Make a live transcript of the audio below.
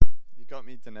got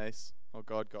me, Denise. Or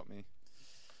God got me.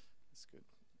 That's good.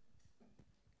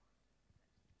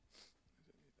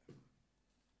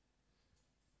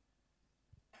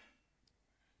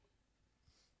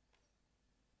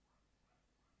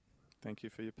 Thank you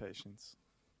for your patience.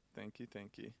 Thank you,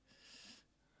 thank you.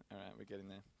 All right, we're getting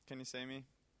there. Can you see me?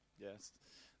 Yes,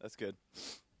 that's good.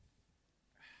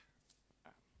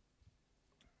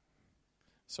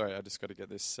 Sorry, I just got to get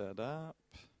this set up.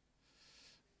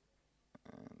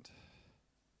 And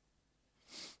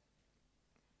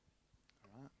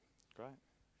all right, great.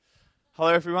 Hello,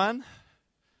 everyone.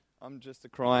 I'm just a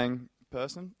crying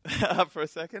person for a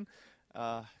second.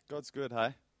 God's good,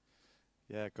 hey?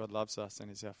 Yeah, God loves us and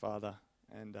He's our Father.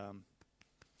 And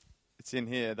it's in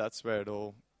here, that's where it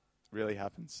all really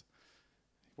happens.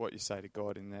 What you say to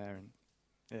God in there. And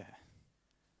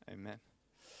yeah, amen.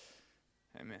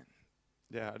 Amen.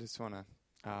 Yeah, I just want to,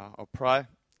 I'll pray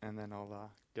and then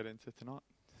I'll get into tonight.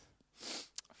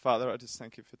 Father, I just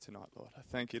thank you for tonight, Lord. I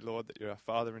thank you, Lord, that you're our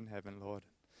Father in heaven, Lord.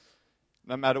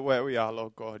 No matter where we are,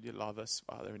 Lord God, you love us,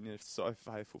 Father, and you're so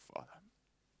faithful, Father.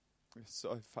 You're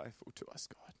so faithful to us,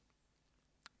 God.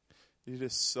 You're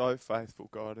just so faithful,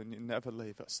 God, and you never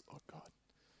leave us, Lord God.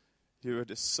 You are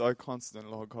just so constant,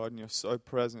 Lord God, and you're so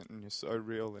present and you're so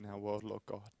real in our world, Lord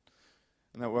God.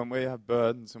 And that when we have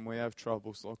burdens and we have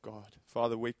troubles, Lord God,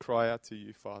 Father, we cry out to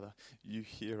you, Father. You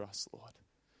hear us, Lord.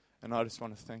 And I just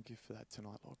want to thank you for that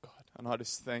tonight, Lord God. And I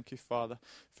just thank you, Father,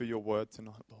 for your word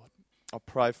tonight, Lord. I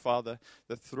pray, Father,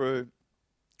 that through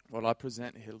what I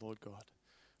present here, Lord God,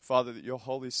 Father, that your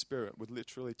Holy Spirit would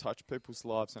literally touch people's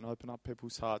lives and open up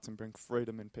people's hearts and bring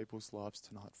freedom in people's lives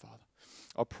tonight, Father.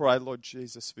 I pray, Lord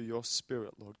Jesus, for your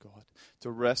Spirit, Lord God, to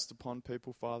rest upon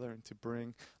people, Father, and to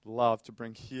bring love, to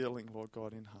bring healing, Lord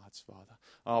God, in hearts, Father.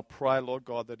 I'll pray, Lord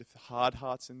God, that if the hard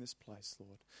hearts in this place,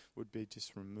 Lord, would be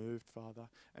just removed, Father,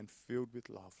 and filled with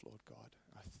love, Lord God.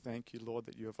 I thank you, Lord,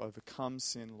 that you have overcome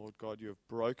sin, Lord God. You have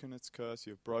broken its curse.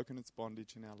 You have broken its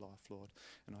bondage in our life, Lord.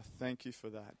 And I thank you for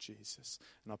that, Jesus.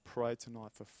 And I pray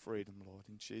tonight for freedom, Lord,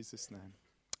 in Jesus' name.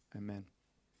 Amen.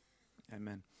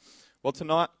 Amen. Well,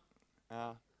 tonight,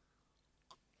 I've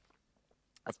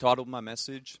titled my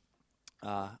message,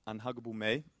 Unhuggable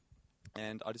Me.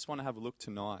 And I just want to have a look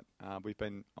tonight. I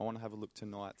want to have a look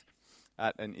tonight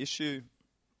at an issue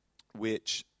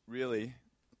which really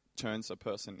turns a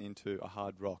person into a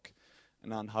hard rock, an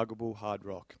unhuggable hard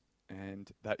rock, and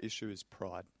that issue is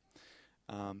pride.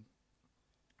 I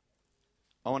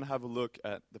want to have a look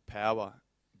at the power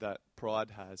that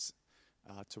pride has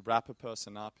to wrap a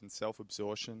person up in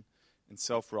self-absorption and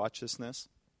self-righteousness,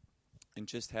 and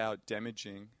just how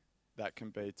damaging that can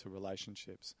be to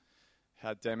relationships,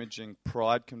 how damaging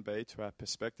pride can be to our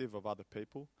perspective of other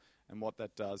people, and what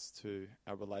that does to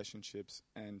our relationships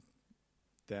and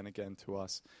then again to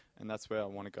us. And that's where I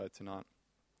want to go tonight.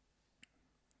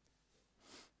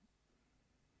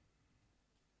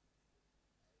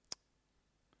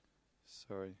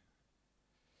 Sorry.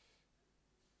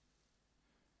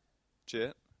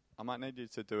 Jet, I might need you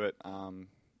to do it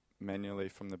manually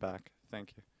from the back.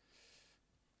 Thank you.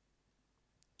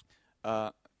 Yeah,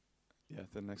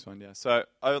 the next one, yeah. So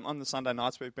on the Sunday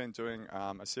nights, we've been doing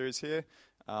a series here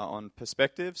on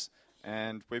perspectives.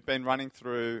 And we've been running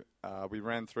through, we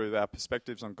ran through our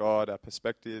perspectives on God, our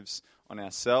perspectives on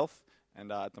ourselves,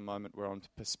 and at the moment we're on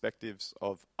perspectives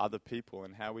of other people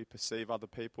and how we perceive other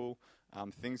people,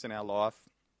 things in our life.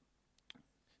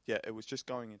 Yeah, it was just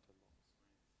going into...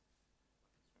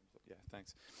 Yeah,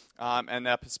 thanks. And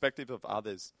our perspective of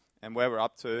others and where we're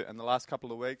up to. And the last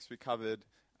couple of weeks we covered...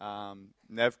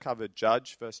 Nev covered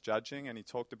judge versus judging, and he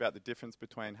talked about the difference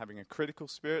between having a critical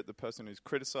spirit, the person who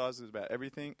criticizes about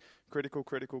everything, critical,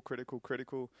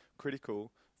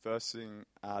 versus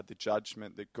the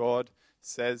judgment that God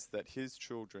says that his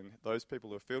children, those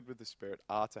people who are filled with the Spirit,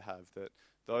 are to have, that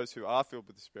those who are filled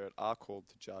with the Spirit are called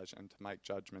to judge and to make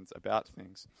judgments about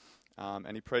things.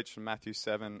 And he preached from Matthew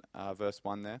 7, verse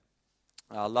 1 there.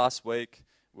 Last week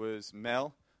was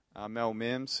Mel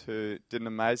Mims, who did an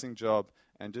amazing job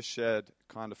and just shared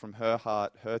kind of from her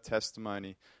heart, her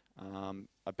testimony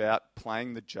about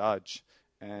playing the judge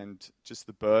and just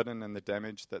the burden and the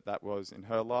damage that was in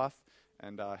her life,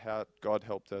 and how God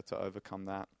helped her to overcome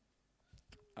that.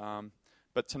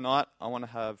 But tonight I want to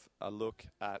have a look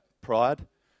at pride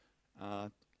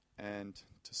and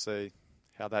to see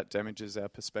how that damages our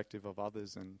perspective of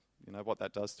others and what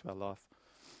that does to our life.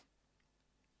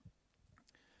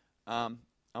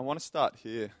 I want to start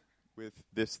here with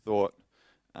this thought.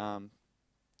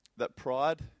 That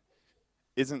pride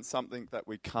isn't something that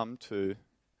we come to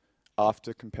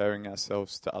after comparing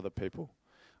ourselves to other people.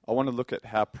 I want to look at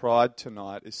how pride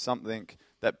tonight is something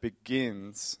that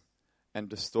begins and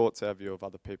distorts our view of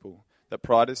other people. That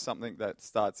pride is something that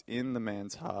starts in the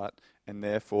man's heart and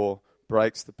therefore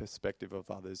breaks the perspective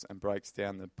of others and breaks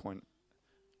down the point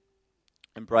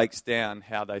and breaks down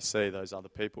how they see those other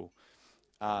people.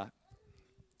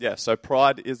 So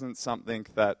pride isn't something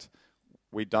that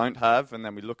we don't have and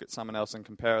then we look at someone else and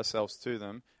compare ourselves to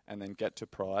them and then get to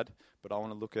pride. But I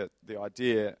want to look at the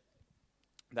idea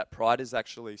that pride is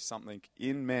actually something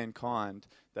in mankind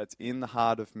that's in the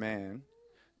heart of man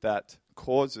that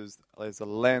causes, there's a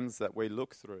lens that we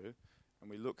look through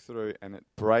and it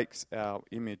breaks our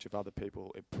image of other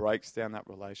people. It breaks down that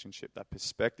relationship. That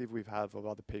perspective we have of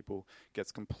other people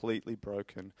gets completely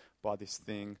broken by this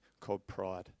thing called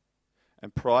pride.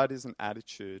 And pride is an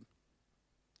attitude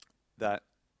that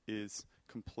is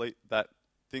complete, that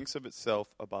thinks of itself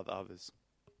above others.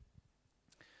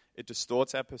 It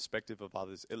distorts our perspective of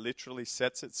others. It literally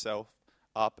sets itself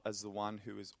up as the one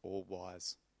who is all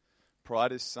wise.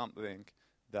 Pride is something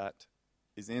that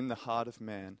is in the heart of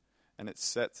man, and it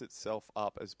sets itself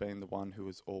up as being the one who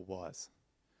is all wise.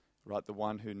 Right? The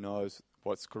one who knows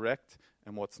what's correct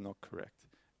and what's not correct.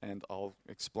 And I'll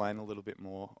explain a little bit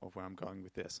more of where I'm going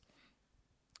with this.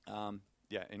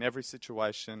 In every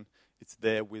situation, it's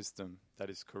their wisdom that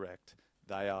is correct.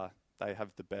 They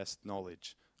have the best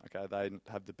knowledge. Okay, they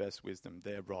have the best wisdom.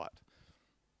 They're right.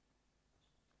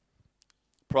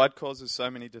 Pride causes so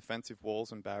many defensive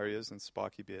walls and barriers and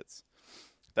spiky bits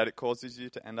that it causes you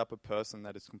to end up a person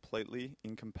that is completely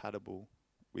incompatible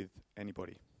with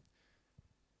anybody.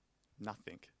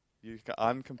 Nothing. You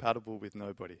are incompatible with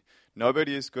nobody.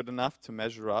 Nobody is good enough to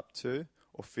measure up to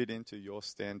or fit into your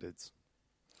standards.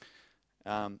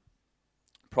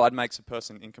 Pride makes a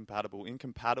person incompatible.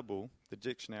 Incompatible, the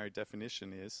dictionary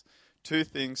definition is, two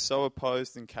things so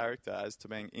opposed in character as to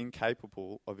being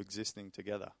incapable of existing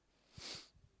together.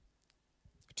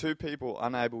 Two people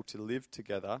unable to live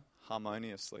together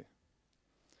harmoniously.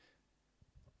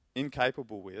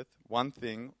 Incapable with one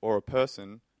thing or a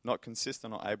person not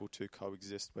consistent or able to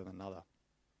coexist with another.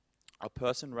 A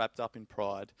person wrapped up in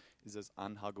pride is as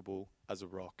unhuggable as a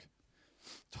rock.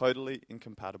 Totally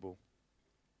incompatible.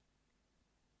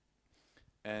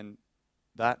 And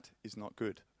that is not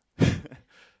good.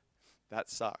 That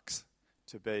sucks,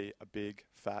 to be a big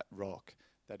fat rock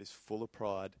that is full of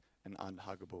pride and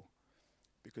unhuggable.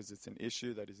 Because it's an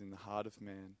issue that is in the heart of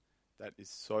man that is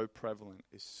so prevalent,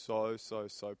 is so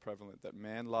prevalent, that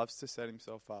man loves to set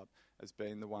himself up as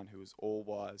being the one who is all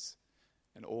wise.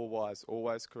 And all wise,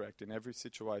 always correct in every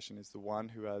situation, is the one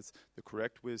who has the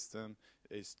correct wisdom,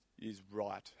 is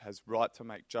right, has right to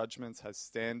make judgments, has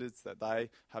standards that they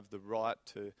have the right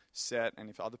to set, and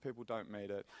if other people don't meet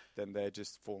it, then they're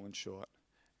just falling short.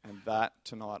 And that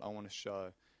tonight I want to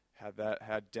show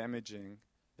how damaging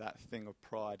that thing of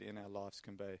pride in our lives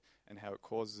can be, and how it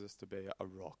causes us to be a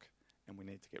rock, and we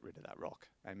need to get rid of that rock.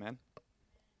 Amen?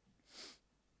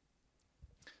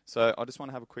 So I just want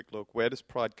to have a quick look. Where does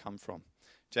pride come from?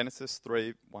 Genesis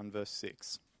 3, 1 verse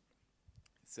 6.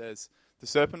 It says, "The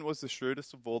serpent was the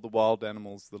shrewdest of all the wild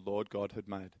animals the Lord God had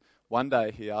made. One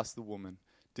day he asked the woman,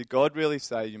 'Did God really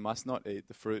say you must not eat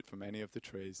the fruit from any of the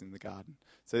trees in the garden?'"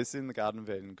 So this is in the Garden of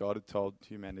Eden. God had told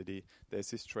humanity,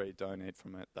 there's this tree, don't eat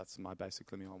from it. That's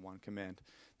basically my one command.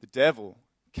 The devil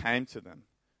came to them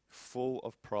full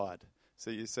of pride.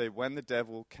 So you see, when the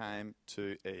devil came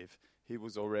to Eve, he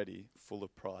was already full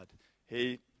of pride.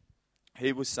 He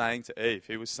was saying to Eve,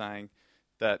 he was saying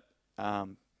that,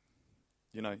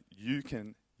 you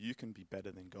can be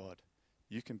better than God.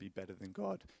 You can be better than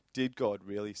God. Did God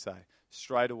really say?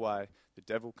 Straight away, the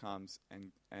devil comes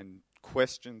and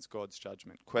questions God's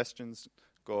judgment, questions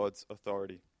God's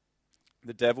authority.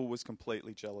 The devil was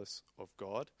completely jealous of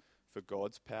God for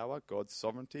God's power, God's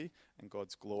sovereignty, and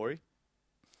God's glory.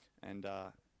 And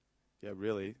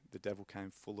really, the devil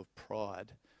came full of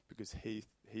pride because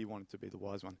he wanted to be the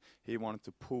wise one. He wanted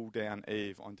to pull down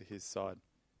Eve onto his side.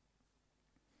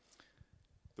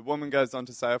 The woman goes on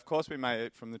to say, "Of course we may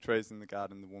eat from the trees in the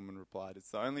garden." The woman replied, "It's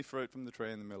the only fruit from the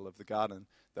tree in the middle of the garden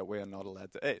that we are not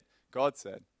allowed to eat. God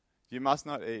said, 'You must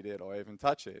not eat it or even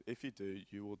touch it. If you do,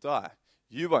 you will die.'"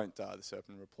 "You won't die," the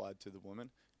serpent replied to the woman.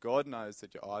 "God knows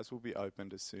that your eyes will be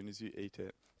opened as soon as you eat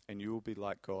it, and you will be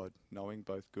like God, knowing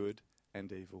both good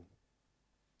and evil."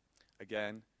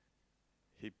 Again,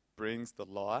 he brings the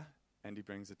lie and he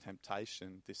brings a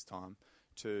temptation this time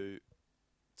to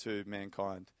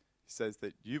mankind. He says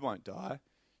that you won't die,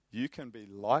 you can be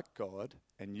like God,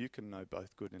 and you can know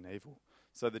both good and evil.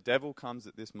 So the devil comes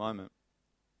at this moment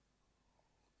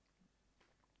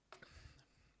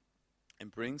and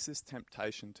brings this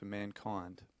temptation to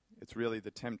mankind. It's really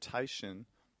the temptation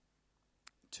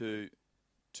to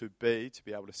to be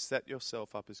able to set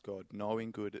yourself up as God,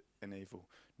 knowing good and evil,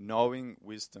 knowing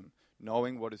wisdom,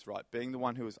 knowing what is right, being the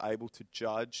one who is able to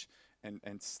judge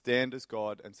and stand as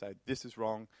God and say, this is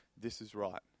wrong, this is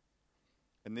right.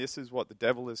 And this is what the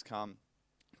devil has come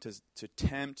to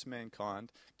tempt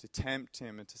mankind, to tempt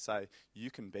him and to say, you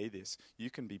can be this,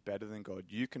 you can be better than God,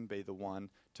 you can be the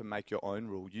one to make your own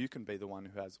rule, you can be the one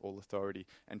who has all authority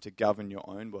and to govern your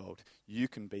own world, you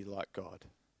can be like God.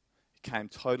 He came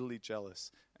totally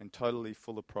jealous and totally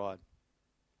full of pride.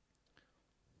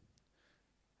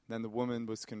 Then the woman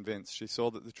was convinced. She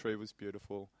saw that the tree was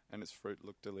beautiful and its fruit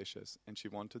looked delicious, and she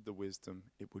wanted the wisdom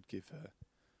it would give her.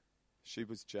 She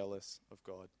was jealous of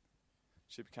God.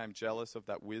 She became jealous of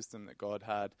that wisdom that God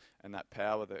had and that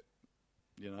power that,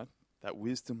 that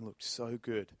wisdom looked so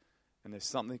good. And there's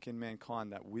something in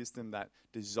mankind, that wisdom, that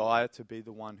desire to be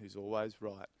the one who's always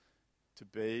right, to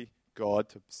be God,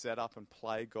 to set up and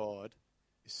play God,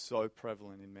 is so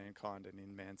prevalent in mankind and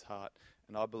in man's heart.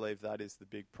 And I believe that is the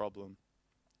big problem.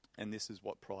 And this is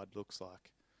what pride looks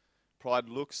like. Pride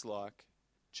looks like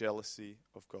jealousy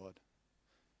of God.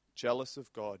 Jealous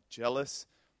of God. Jealous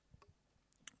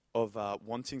of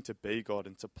wanting to be God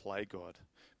and to play God.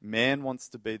 Man wants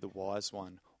to be the wise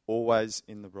one, always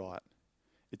in the right.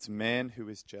 It's man who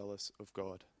is jealous of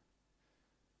God.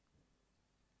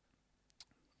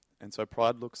 And so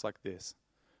pride looks like this.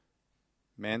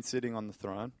 Man sitting on the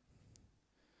throne.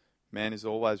 Man is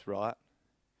always right.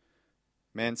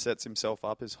 Man sets himself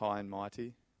up as high and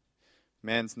mighty.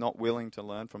 Man's not willing to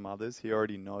learn from others. He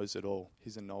already knows it all.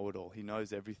 He's a know-it-all. He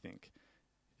knows everything.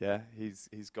 Yeah,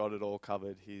 he's got it all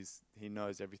covered. He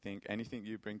knows everything. Anything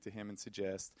you bring to him and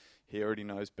suggest, he already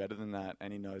knows better than that,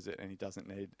 and he knows it, and he doesn't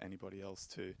need anybody else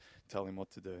to tell him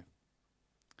what to do.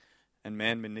 And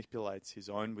man manipulates his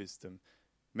own wisdom.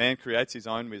 Man creates his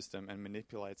own wisdom and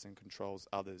manipulates and controls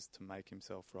others to make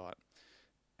himself right.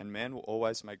 And man will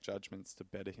always make judgments to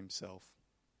better himself.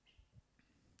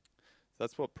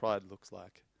 That's what pride looks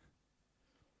like.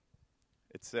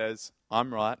 It says,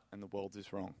 I'm right and the world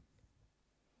is wrong.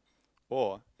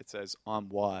 Or it says, I'm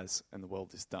wise and the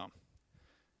world is dumb.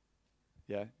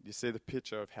 Yeah, you see the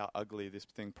picture of how ugly this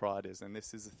thing pride is. And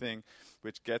this is the thing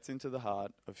which gets into the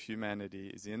heart of humanity,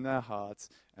 is in their hearts,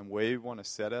 and we want to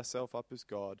set ourselves up as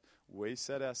God. We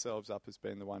set ourselves up as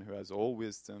being the one who has all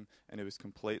wisdom and who is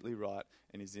completely right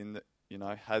and is in the,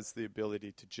 has the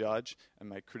ability to judge and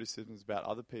make criticisms about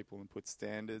other people and put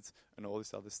standards and all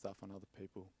this other stuff on other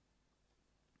people.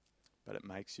 But it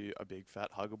makes you a big,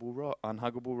 fat,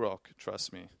 unhuggable rock,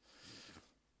 trust me.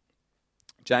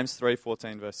 James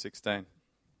 3:14, verse 16.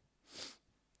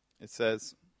 It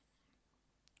says,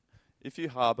 if you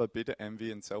harbour bitter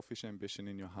envy and selfish ambition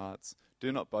in your hearts,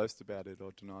 do not boast about it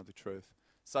or deny the truth.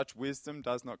 Such wisdom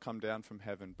does not come down from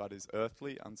heaven, but is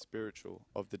earthly, unspiritual,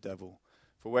 of the devil.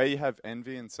 For where you have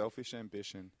envy and selfish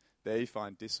ambition, there you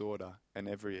find disorder and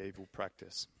every evil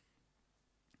practice.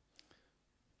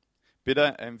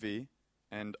 Bitter envy,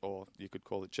 or you could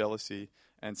call it jealousy,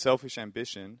 and selfish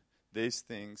ambition, these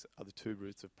things are the two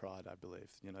roots of pride, I believe.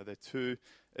 They're two,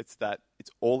 it's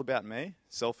all about me,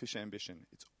 selfish ambition.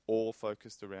 It's all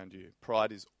focused around you.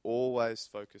 Pride is always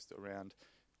focused around,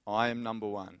 I am number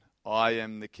one. I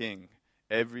am the king.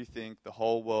 Everything, the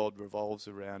whole world revolves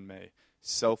around me.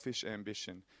 Selfish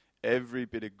ambition, every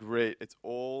bit of greed, it's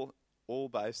all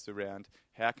based around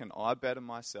how can I better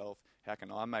myself? How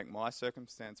can I make my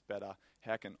circumstance better?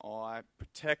 How can I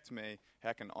protect me?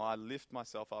 How can I lift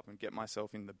myself up and get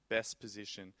myself in the best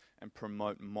position and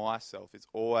promote myself? It's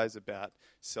always about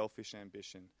selfish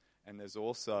ambition. And there's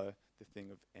also the thing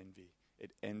of envy.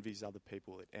 It envies other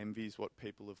people. It envies what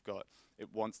people have got.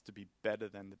 It wants to be better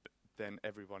than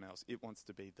everyone else. It wants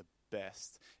to be the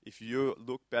best. If you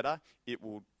look better, it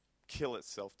will kill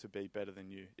itself to be better than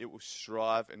you. It will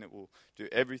strive and it will do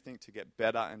everything to get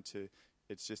better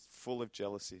it's just full of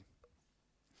jealousy.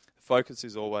 The focus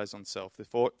is always on self.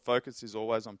 The focus is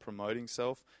always on promoting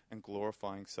self and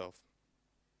glorifying self.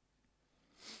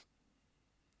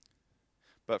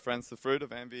 But friends, the fruit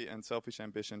of envy and selfish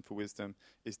ambition for wisdom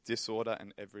is disorder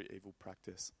and every evil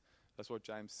practice. That's what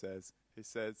James says. He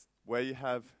says, where you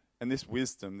have, and this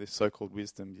wisdom, this so-called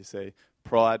wisdom, you see,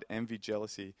 pride, envy,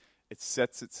 jealousy, it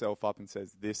sets itself up and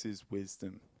says, this is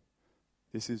wisdom.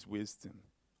 This is wisdom.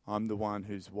 I'm the one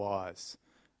who's wise,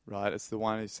 right? It's the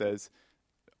one who says,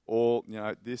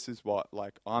 this is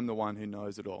I'm the one who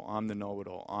knows it all. I'm the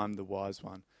know-it-all. I'm the wise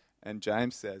one. And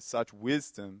James says, such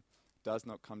wisdom does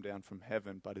not come down from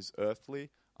heaven, but is earthly,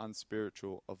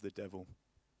 unspiritual, of the devil.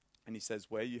 And he says,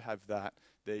 where you have that,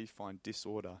 there you find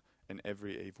disorder and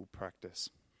every evil practice.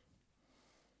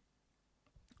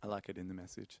 I like it in the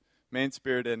Message.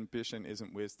 Mean-spirited ambition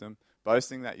isn't wisdom.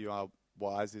 Boasting that you are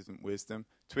wise isn't wisdom.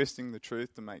 Twisting the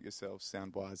truth to make yourself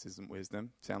sound wise isn't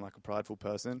wisdom. Sound like a prideful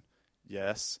person?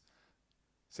 Yes.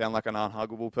 Sound like an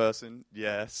unhuggable person?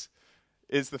 Yes.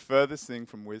 Is the furthest thing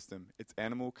from wisdom. It's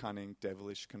animal cunning,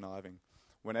 devilish conniving.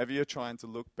 Whenever you're trying to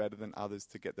look better than others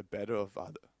to get the better of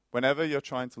others, whenever you're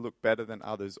trying to look better than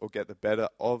others or get the better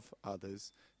of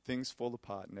others, things fall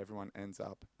apart and everyone ends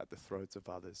up at the throats of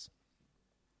others.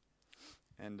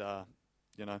 And,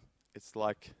 it's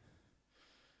like,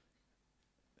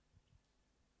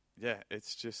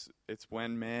 it's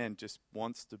when man just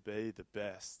wants to be the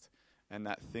best. And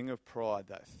that thing of pride,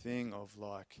 that thing of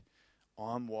like,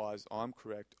 I'm wise, I'm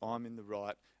correct, I'm in the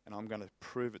right, and I'm going to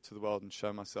prove it to the world and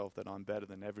show myself that I'm better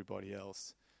than everybody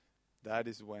else. That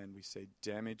is when we see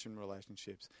damage in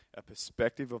relationships. Our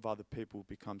perspective of other people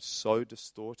becomes so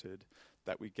distorted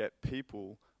that we get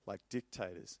people like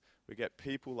dictators. We get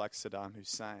people like Saddam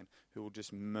Hussein who will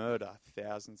just murder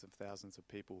thousands of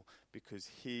people because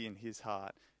he in his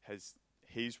heart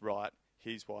he's right,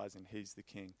 he's wise, and he's the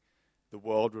king. The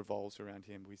world revolves around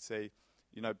him. We see,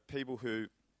 people who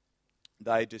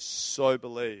they just so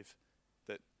believe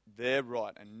that they're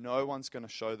right and no one's going to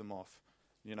show them off.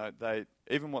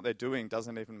 Even what they're doing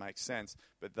doesn't even make sense,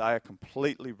 but they are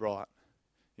completely right.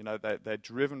 They're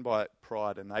driven by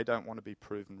pride and they don't want to be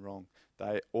proven wrong.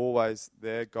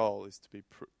 Their goal is to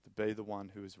be the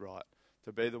one who is right,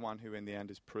 to be the one who in the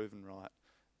end is proven right.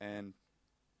 And,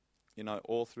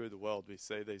 all through the world we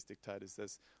see these dictators.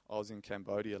 I was in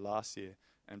Cambodia last year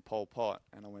and Pol Pot,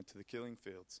 and I went to the killing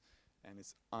fields, and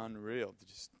it's unreal.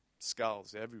 There's just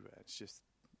skulls everywhere. It's just,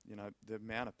 the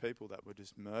amount of people that were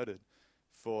just murdered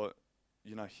for,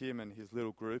 him and his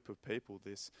little group of people,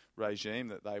 this regime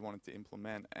that they wanted to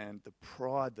implement, and the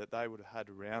pride that they would have had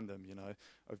around them,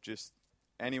 of just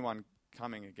anyone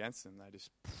coming against them, they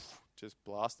just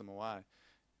blast them away.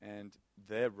 And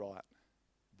they're right.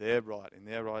 They're right. In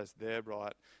their eyes, they're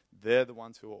right. They're the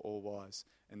ones who are all wise.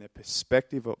 And their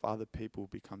perspective of other people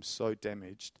becomes so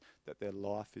damaged that their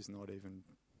life is not even,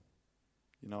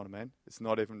 you know what I mean? It's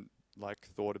not even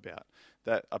thought about.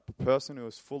 That a person who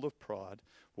is full of pride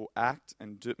will act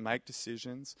and make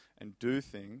decisions and do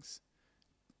things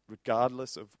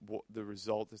regardless of what the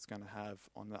result it's going to have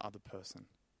on the other person.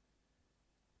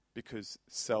 Because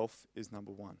self is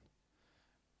number one.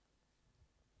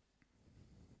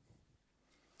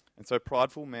 And so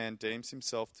prideful man deems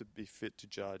himself to be fit to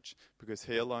judge, because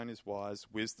he alone is wise.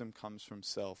 Wisdom comes from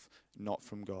self, not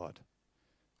from God.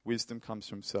 Wisdom comes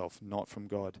from self, not from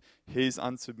God. He is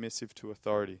unsubmissive to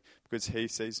authority, because he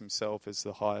sees himself as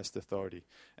the highest authority.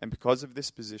 And because of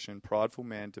this position, prideful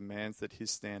man demands that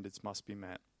his standards must be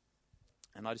met.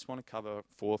 And I just want to cover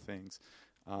 4 things,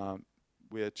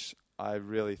 which I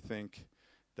really think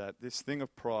that this thing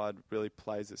of pride really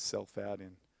plays itself out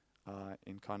in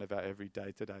kind of our every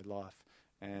day-to-day life.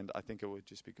 And I think it would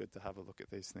just be good to have a look at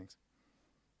these things.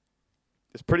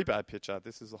 It's a pretty bad picture.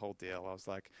 This is the whole deal. I was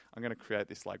like, I'm going to create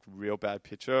this real bad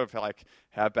picture of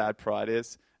how bad pride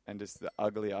is and just the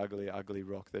ugly, ugly, ugly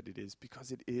rock that it is.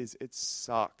 Because it is. It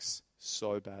sucks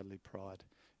so badly, pride.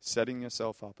 Setting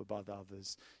yourself up above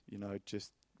others,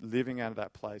 just living out of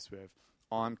that place where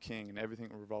I'm king and everything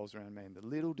revolves around me. And the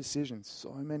little decisions,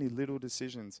 so many little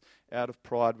decisions out of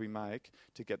pride we make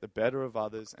to get the better of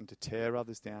others and to tear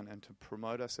others down and to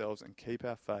promote ourselves and keep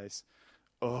our face.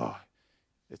 Oh,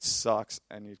 it sucks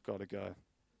and you've got to go.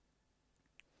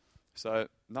 So,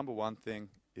 number one thing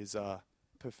is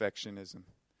perfectionism.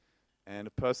 And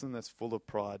a person that's full of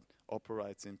pride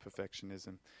operates in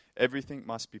perfectionism. Everything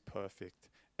must be perfect.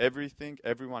 Everything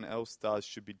everyone else does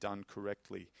should be done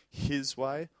correctly, his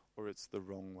way or it's the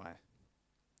wrong way.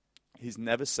 He's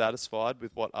never satisfied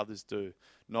with what others do,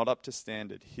 not up to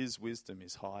standard. His wisdom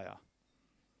is higher.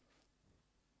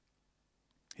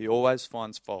 He always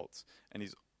finds faults, and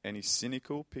he's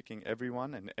cynical, picking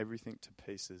everyone and everything to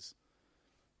pieces.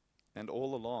 And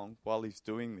all along, while he's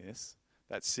doing this,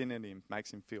 that sin in him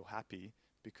makes him feel happy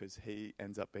because he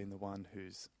ends up being the one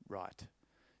who's right.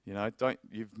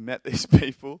 You've met these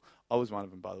people. I was one of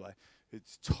them, by the way.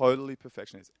 It's totally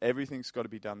perfectionist. Everything's got to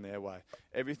be done their way.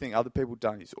 Everything other people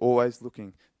done, he's always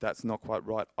looking, that's not quite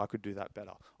right. I could do that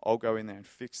better. I'll go in there and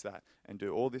fix that and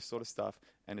do all this sort of stuff.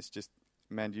 And it's just,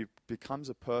 man, you becomes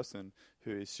a person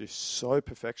who is just so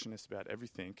perfectionist about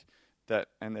everything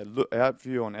and our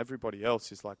view on everybody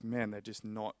else is like, man, they're just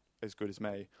not as good as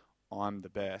me. I'm the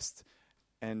best.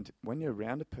 And when you're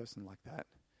around a person like that,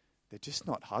 they're just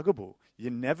not huggable.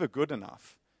 You're never good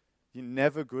enough. You're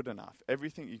never good enough.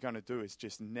 Everything you're going to do is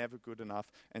just never good enough.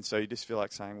 And so you just feel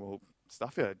like saying, well,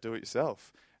 stuff it, do it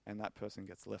yourself. And that person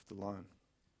gets left alone.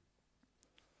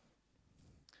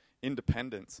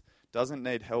 independence, doesn't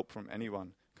need help from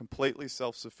anyone, completely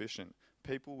self-sufficient.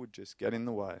 People would just get in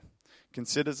the way.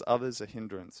 Considers others a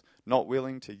hindrance, not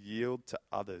willing to yield to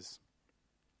others.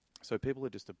 So people are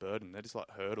just a burden. They're just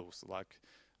like hurdles. Like,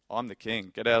 I'm the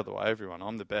king. Get out of the way, everyone.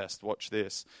 I'm the best. Watch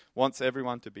this. Wants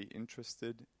everyone to be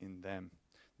interested in them,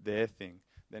 their thing.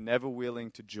 They're never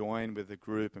willing to join with a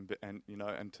group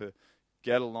and to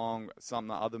get along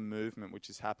some other movement which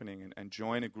is happening and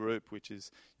join a group which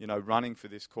is, running for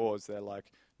this cause. They're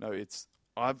like, no, it's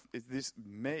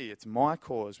me. It's my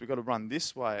cause. We've got to run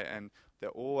this way. And they're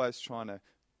always trying to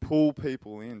pull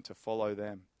people in to follow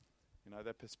them.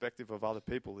 Their perspective of other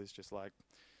people is just like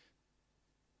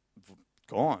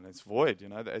gone. It's void.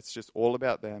 It's just all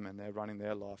about them, and they're running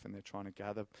their life, and they're trying to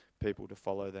gather people to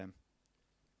follow them.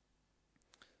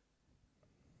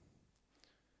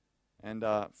 And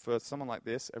for someone like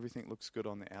this, everything looks good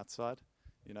on the outside.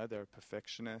 They're a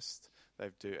perfectionist. They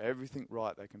do everything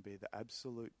right. They can be the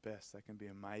absolute best. They can be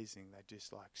amazing. They're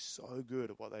just like so good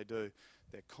at what they do.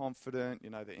 They're confident.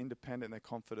 They're independent. They're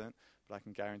confident. But I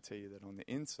can guarantee you that on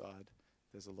the inside,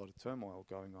 there's a lot of turmoil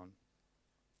going on.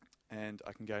 And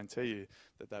I can guarantee you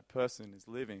that that person is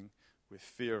living with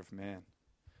fear of man,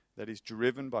 that he's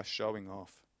driven by showing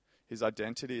off. His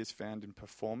identity is found in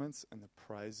performance and the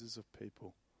praises of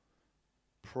people.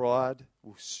 Pride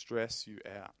will stress you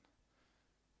out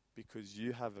because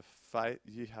you have a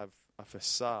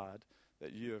facade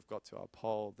that you have got to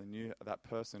uphold, and that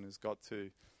person has got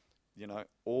to,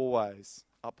 always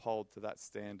uphold to that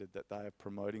standard that they are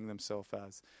promoting themselves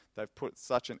as. They've put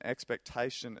such an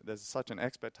expectation, there's such an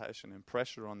expectation and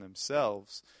pressure on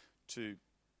themselves to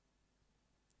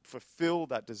fulfill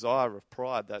that desire of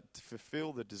pride, to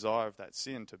fulfill the desire of that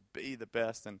sin, to be the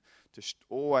best and to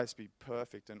always be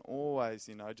perfect and always,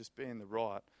 just be in the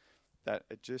right, that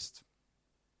it just,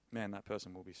 that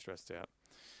person will be stressed out.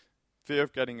 Fear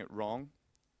of getting it wrong,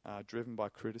 driven by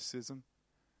criticism.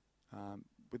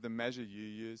 With the measure you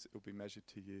use, it will be measured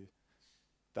to you.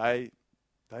 They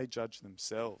judge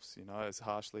themselves, as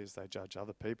harshly as they judge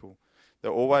other people.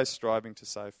 They're always striving to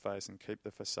save face and keep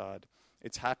the facade.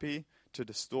 It's happy to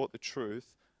distort the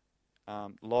truth,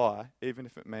 lie, even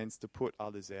if it means to put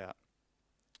others out.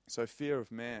 So fear of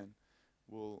man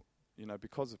will,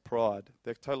 because of pride,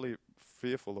 they're totally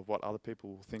fearful of what other people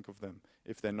will think of them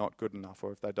if they're not good enough,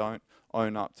 or if they don't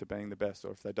own up to being the best,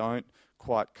 or if they don't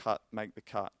quite make the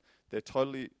cut. They're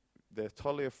totally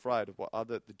afraid of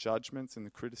the judgments and the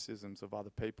criticisms of other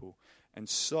people. And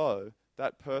so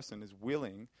that person is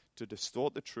willing to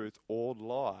distort the truth or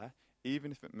lie,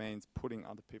 even if it means putting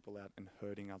other people out and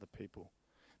hurting other people.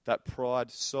 That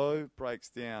pride so breaks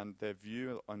down their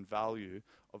view and value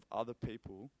of other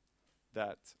people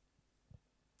that,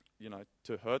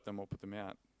 to hurt them or put them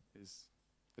out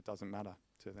it doesn't matter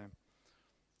to them.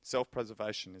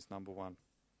 Self-preservation is number one.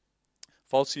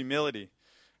 False humility.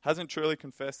 Hasn't truly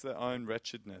confessed their own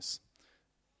wretchedness,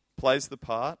 plays the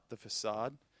part, the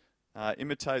facade,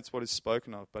 imitates what is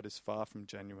spoken of but is far from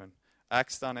genuine,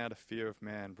 acts done out of fear of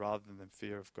man rather than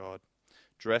fear of God,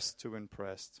 dressed to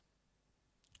impress.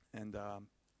 And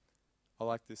I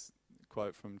like this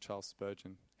quote from Charles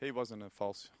Spurgeon. He wasn't a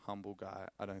false, humble guy,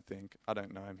 I don't think. I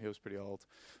don't know him, he was pretty old.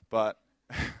 But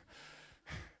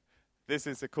this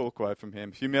is a cool quote from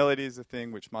him. Humility is a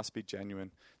thing which must be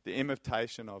genuine. The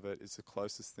imitation of it is the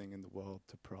closest thing in the world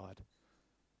to pride.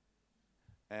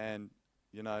 And,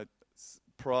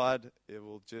 pride, it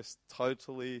will just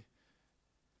totally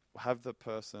have the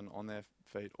person on their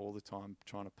feet all the time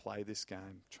trying to play this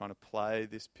game, trying to play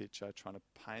this picture, trying to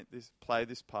play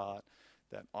this part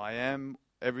that I am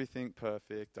everything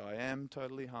perfect, I am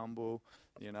totally humble,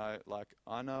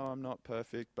 I know I'm not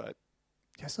perfect, but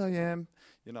yes, I am.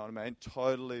 You know what I mean?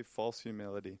 Totally false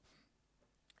humility.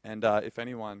 And if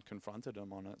anyone confronted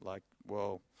them on it, not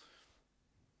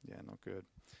good.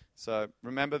 So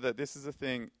remember that this is a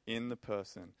thing in the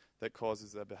person that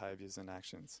causes their behaviors and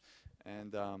actions.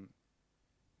 And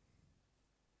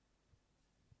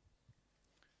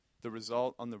the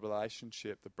result on the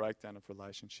relationship, the breakdown of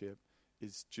relationship,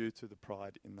 is due to the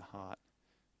pride in the heart.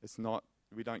 It's not.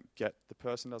 The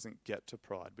person doesn't get to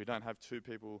pride. We don't have two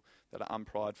people that are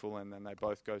unprideful and then they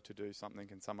both go to do something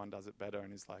and someone does it better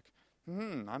and is like,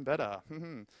 I'm better.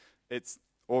 It's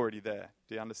already there.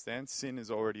 Do you understand? Sin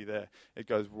is already there. It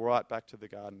goes right back to the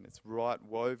garden. It's right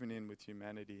woven in with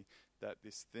humanity, that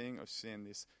this thing of sin,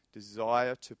 this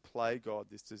desire to play God,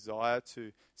 this desire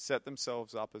to set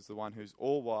themselves up as the one who's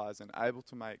all wise and able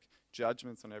to make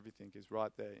judgments on everything is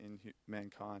right there in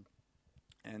mankind.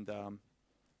 And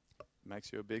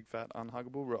makes you a big, fat,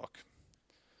 unhuggable rock.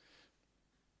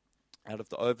 Out of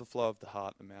the overflow of the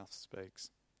heart, the mouth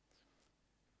speaks.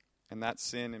 And that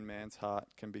sin in man's heart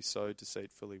can be so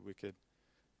deceitfully wicked.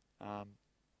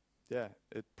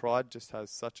 Pride just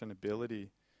has such an ability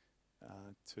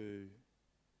to,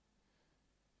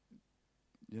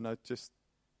 just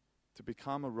to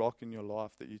become a rock in your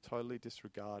life that you totally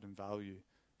disregard and value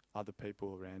other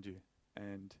people around you.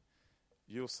 And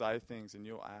you'll say things and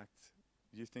you'll act.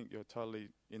 You think you're totally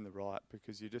in the right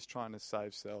because you're just trying to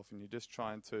save self and you're just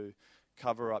trying to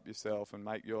cover up yourself and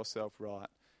make yourself right.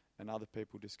 And other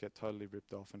people just get totally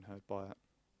ripped off and hurt by it.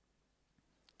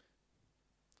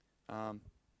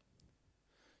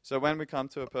 So when we come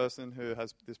to a person who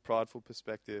has this prideful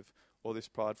perspective or this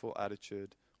prideful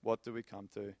attitude, what do we come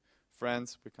to?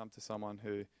 Friends, we come to someone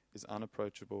who is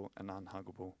unapproachable and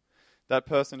unhuggable. That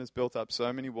person has built up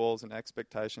so many walls and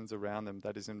expectations around them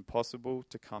that it is impossible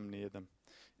to come near them.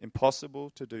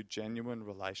 Impossible to do genuine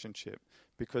relationship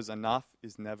because enough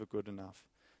is never good enough.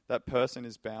 That person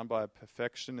is bound by a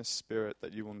perfectionist spirit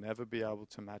that you will never be able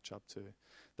to match up to.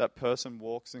 That person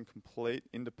walks in complete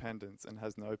independence and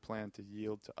has no plan to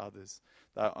yield to others.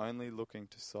 They are only looking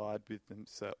to side with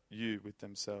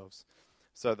themselves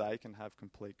so they can have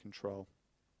complete control.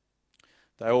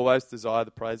 They always desire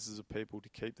the praises of people to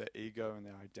keep their ego and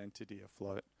their identity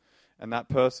afloat. And that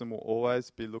person will always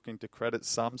be looking to credit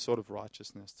some sort of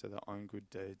righteousness to their own good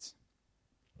deeds.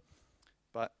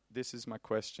 But this is my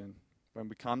question. When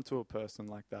we come to a person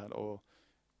like that, or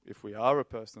if we are a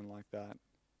person like that,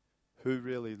 who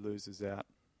really loses out?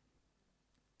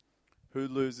 Who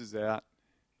loses out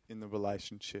in the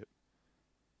relationship?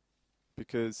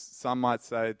 Because some might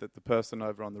say that the person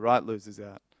over on the right loses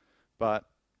out. But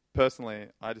personally,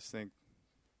 I just think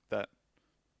that,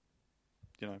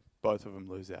 both of them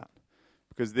lose out.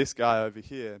 Because this guy over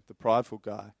here, the prideful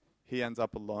guy, he ends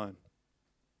up alone.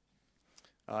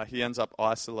 He ends up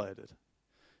isolated.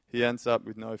 He ends up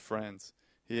with no friends.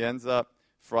 He ends up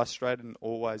frustrated and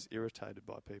always irritated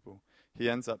by people. He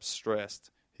ends up stressed.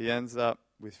 He ends up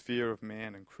with fear of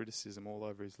man and criticism all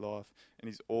over his life. And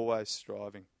he's always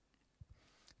striving.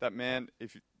 That man,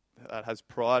 that has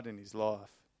pride in his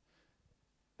life,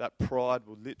 that pride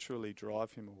will literally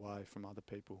drive him away from other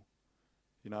people.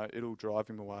 It'll drive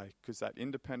him away because that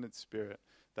independent spirit,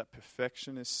 that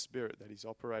perfectionist spirit that he's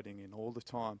operating in all the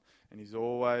time, and he's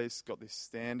always got this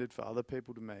standard for other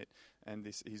people to meet, and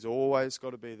he's always got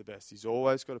to be the best. He's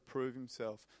always got to prove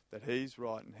himself that he's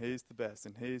right and he's the best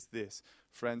and he's this.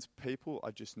 Friends, people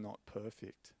are just not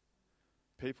perfect.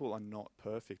 People are not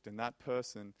perfect, and that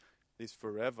person is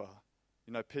forever.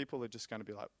 People are just going to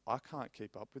be like, I can't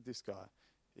keep up with this guy.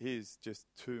 He is just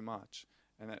too much.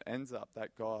 And it ends up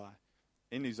that guy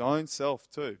in his own self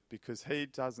too, because he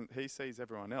sees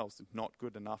everyone else not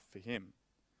good enough for him.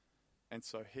 And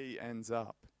so he ends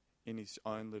up in his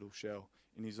own little shell,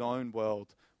 in his own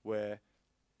world where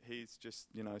he's just,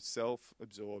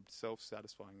 self-absorbed,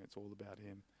 self-satisfying. It's all about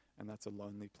him. And that's a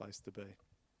lonely place to be.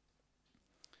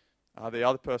 The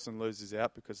other person loses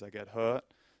out because they get hurt.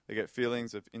 They get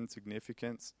feelings of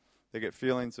insignificance. They get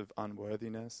feelings of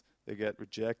unworthiness. They get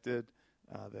rejected.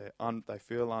 They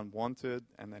feel unwanted,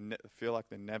 and they feel like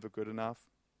they're never good enough.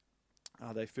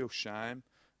 They feel shame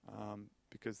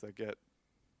because they get,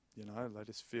 they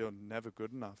just feel never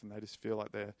good enough, and they just feel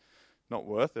like they're not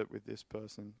worth it with this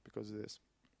person because of this.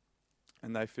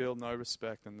 And they feel no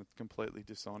respect and they're completely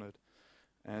dishonored.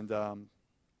 And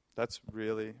that's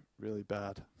really, really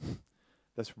bad.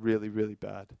 That's really, really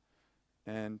bad.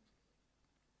 And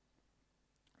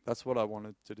that's what I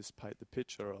wanted to just paint the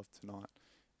picture of tonight,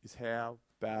 is how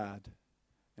bad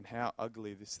and how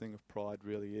ugly this thing of pride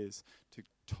really is, to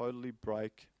totally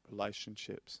break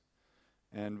relationships.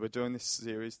 And we're doing this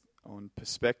series on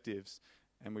perspectives,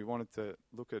 and we wanted to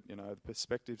look at, the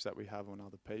perspectives that we have on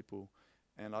other people.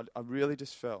 And I really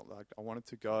just felt like I wanted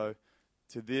to go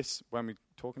to this, when we're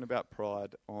talking about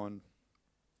pride, on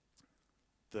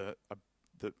the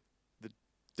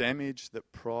damage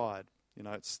that pride,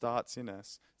 it starts in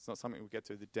us. It's not something we get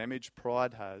to. The damage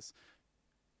pride has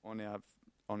on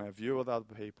our view of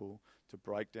other people to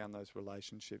break down those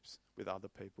relationships with other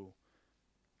people.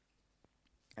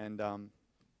 And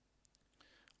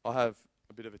I have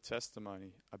a bit of a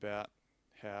testimony about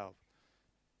how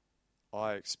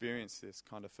I experienced this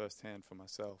kind of firsthand for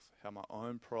myself, how my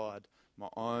own pride, my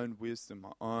own wisdom,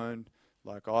 my own,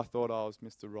 I thought I was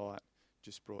Mr. Right,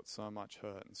 just brought so much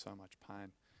hurt and so much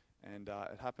pain. And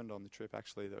it happened on the trip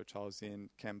actually, which I was in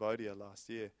Cambodia last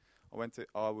year. I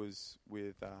was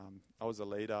a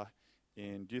leader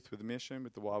in Youth with a Mission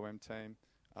with the YWAM team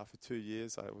for 2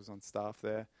 years. I was on staff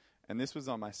there, and this was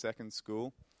on my second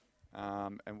school,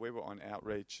 and we were on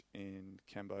outreach in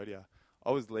Cambodia.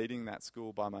 I was leading that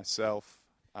school by myself.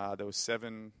 There was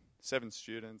seven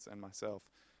students and myself,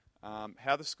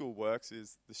 How the school works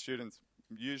is the students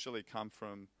usually come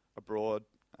from abroad,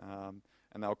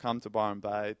 and they'll come to Byron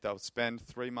Bay. They'll spend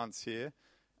 3 months here,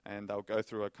 and they'll go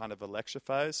through a kind of a lecture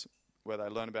phase where they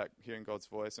learn about hearing God's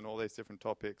voice and all these different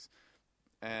topics.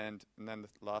 And then the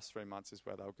last 3 months is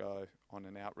where they'll go on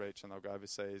an outreach, and they'll go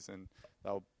overseas, and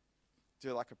they'll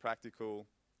do like a practical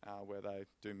where they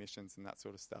do missions and that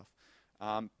sort of stuff.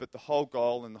 But the whole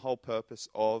goal and the whole purpose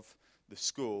of the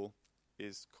school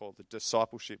is called the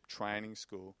Discipleship Training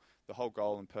School. The whole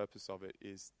goal and purpose of it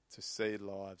is to see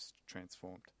lives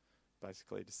transformed,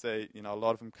 basically. To see, a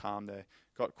lot of them come, they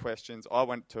got questions. I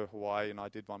went to Hawaii and I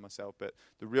did one myself, but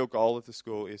the real goal of the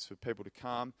school is for people to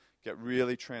come, get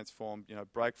really transformed,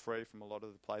 break free from a lot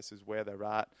of the places where they're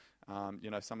at,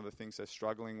 some of the things they're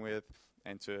struggling with,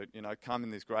 and to, come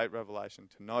in this great revelation,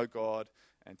 to know God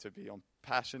and to be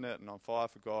passionate and on fire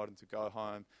for God, and to go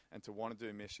home and to want to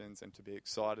do missions and to be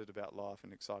excited about life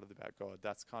and excited about God.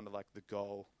 That's kind of like the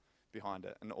goal behind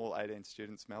it. And all 18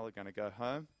 students, Mel, are going to go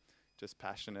home just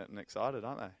passionate and excited,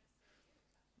 aren't they?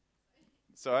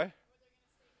 Sorry?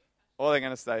 Or they're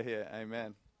going to stay here.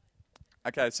 Amen.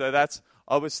 Okay, so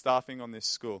I was staffing on this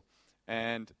school,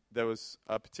 and there was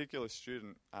a particular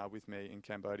student with me in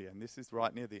Cambodia, and this is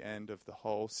right near the end of the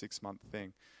whole 6-month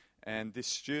thing. And this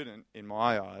student, in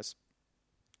my eyes,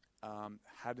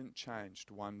 hadn't changed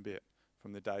one bit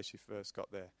from the day she first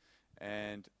got there.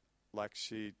 And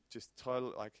she just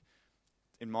totally,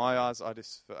 in my eyes, I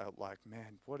just felt like,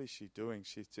 man, what is she doing?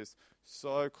 She's just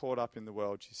so caught up in the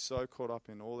world. She's so caught up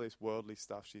in all this worldly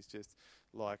stuff. She's just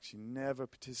she never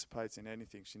participates in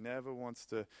anything. She never wants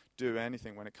to do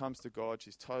anything. When it comes to God,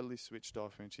 she's totally switched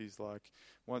off, and she's like,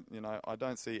 I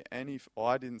didn't see any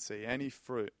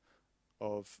fruit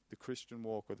of the Christian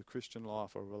walk or the Christian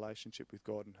life or a relationship with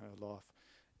God in her life.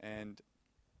 And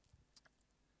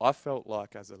I felt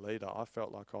like, as a leader,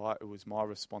 it was my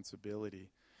responsibility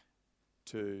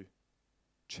to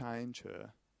change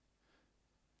her,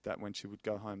 that when she would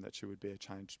go home, that she would be a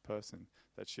changed person,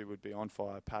 that she would be on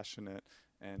fire, passionate,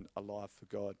 and alive for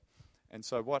God. And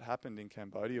so what happened in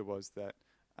Cambodia was that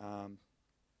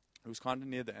it was kind of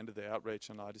near the end of the outreach,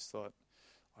 and I just thought,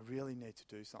 I really need to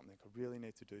do something. I really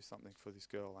need to do something for this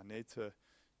girl. I need to,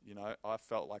 I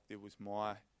felt like it was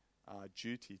my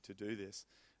duty to do this.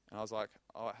 And I was like,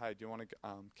 oh, hey, do you want to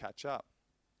catch up?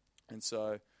 And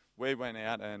so we went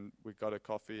out and we got a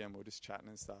coffee and we were just chatting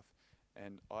and stuff.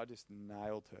 And I just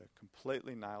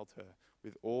completely nailed her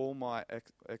with all my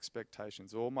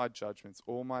expectations, all my judgments,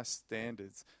 all my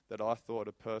standards that I thought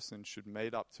a person should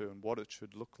meet up to and what it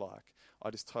should look like. I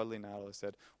just totally nailed it. I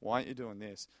said, why aren't you doing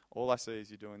this? All I see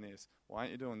is you doing this. Why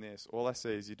aren't you doing this? All I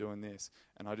see is you doing this.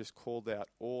 And I just called out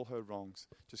all her wrongs,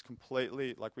 just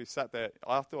completely, we sat there.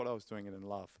 I thought I was doing it in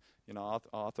love. I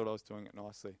thought I was doing it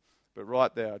nicely. But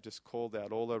right there, I just called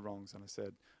out all her wrongs, and I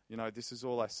said, this is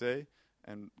all I see,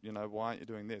 and, why aren't you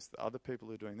doing this? The other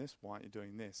people are doing this, why aren't you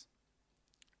doing this?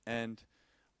 And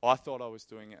I thought I was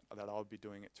doing it, that I would be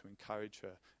doing it to encourage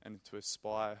her and to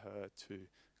aspire her to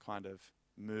kind of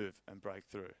move and break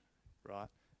through, right?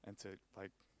 And to,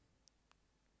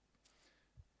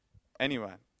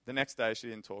 Anyway, the next day she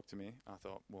didn't talk to me. I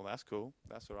thought, well, that's cool.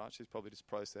 That's all right. She's probably just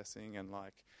processing, and,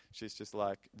 she's just,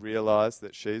 realised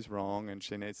that she's wrong and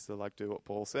she needs to, do what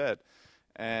Paul said.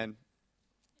 And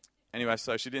anyway,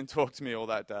 so she didn't talk to me all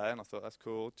that day, and I thought, that's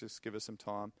cool. Just give her some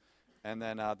time. And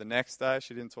then the next day,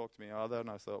 she didn't talk to me either, and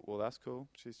I thought, well, that's cool.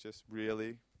 She's just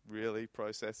really, really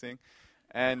processing.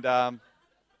 And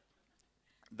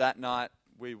that night,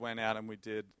 we went out and we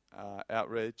did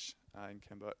outreach in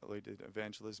Cambodia. We did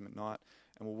evangelism at night,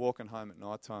 and we're walking home at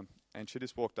night time. And she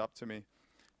just walked up to me,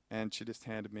 and she just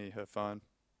handed me her phone.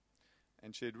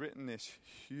 And she had written this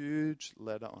huge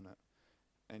letter on it.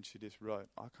 And she just wrote,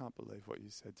 I can't believe what you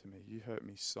said to me. You hurt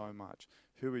me so much.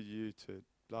 Who are you to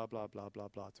blah, blah, blah, blah,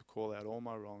 blah, to call out all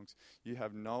my wrongs? You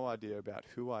have no idea about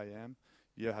who I am.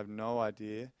 You have no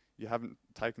idea. You haven't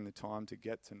taken the time to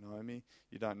get to know me.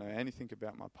 You don't know anything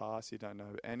about my past. You don't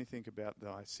know anything about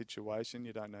my situation.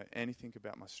 You don't know anything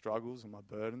about my struggles and my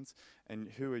burdens. And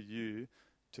who are you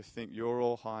to think you're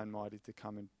all high and mighty to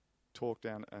come and talk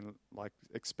down and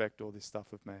expect all this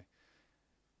stuff of me?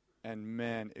 And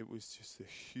man, it was just the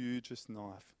hugest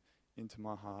knife into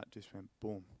my heart. Just went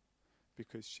boom,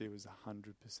 because she was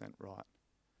 100% right.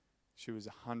 She was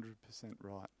 100%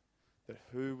 right. That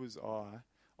who was I?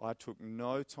 I took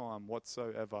no time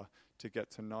whatsoever to get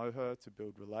to know her, to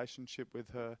build relationship with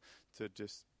her, to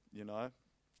just, to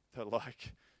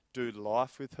do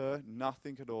life with her.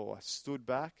 Nothing at all. I stood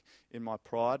back in my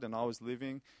pride, and I was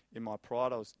living in my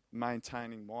pride. I was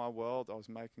maintaining my world. I was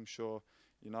making sure,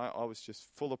 I was just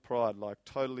full of pride, like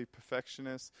totally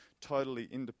perfectionist, totally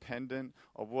independent.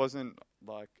 I wasn't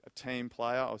like a team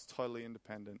player. I was totally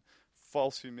independent.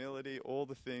 False humility, all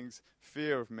the things,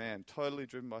 fear of man, totally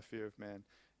driven by fear of man.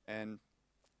 And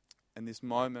this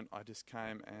moment I just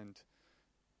came and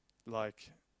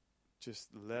like just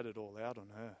let it all out on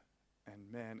her.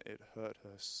 And man, it hurt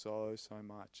her so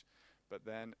much. But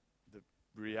then the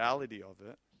reality of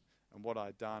it and what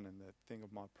I'd done and the thing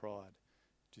of my pride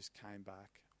just came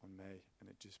back on me, and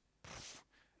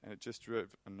it just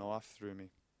drove a knife through me.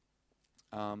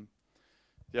 And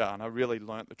I really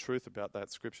learnt the truth about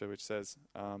that scripture, which says,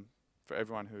 for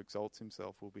everyone who exalts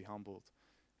himself will be humbled,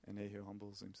 and he who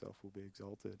humbles himself will be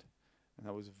exalted. And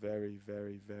that was a very,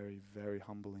 very, very, very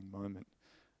humbling moment.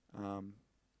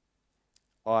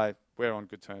 We're on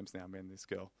good terms now, me and this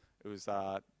girl. It was,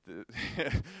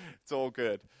 it's all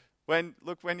good. When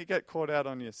you get caught out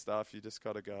on your stuff, you just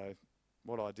got to go.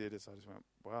 What I did is I just went,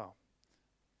 wow,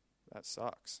 that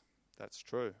sucks. That's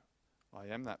true.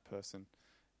 I am that person.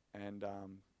 And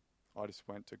I just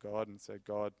went to God and said,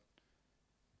 God,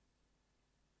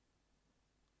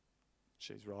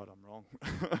 she's right, I'm wrong.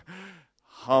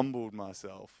 Humbled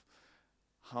myself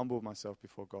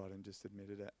before God and just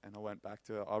admitted it. And I went back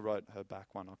to her. I wrote her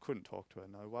back one. I couldn't talk to her,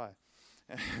 no way.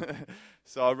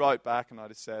 So I wrote back and I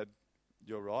just said,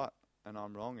 you're right and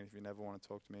I'm wrong. And if you never want to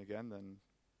talk to me again, then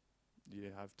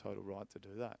you have total right to do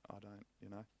that. I don't,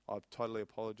 I totally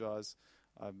apologize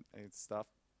and stuff.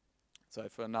 So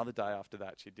for another day after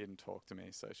that, she didn't talk to me.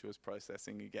 So she was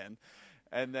processing again.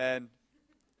 And then,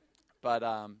 but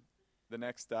the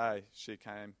next day she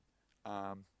came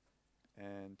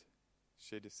and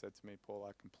she just said to me, Paul,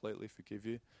 I completely forgive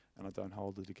you and I don't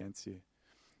hold it against you.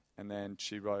 And then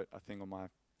she wrote a thing on my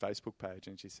Facebook page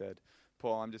and she said,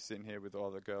 Paul, I'm just sitting here with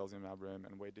all the girls in our room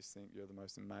and we just think you're the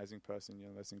most amazing person, you're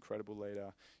the most incredible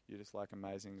leader, you're just like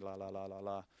amazing, la, la, la, la,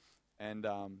 la. And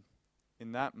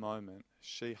in that moment,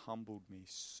 she humbled me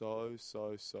so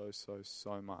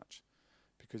much.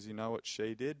 Because you know what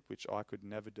she did, which I could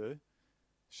never do?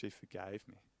 She forgave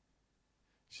me.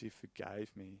 She forgave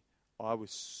me. I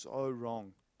was so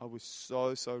wrong. I was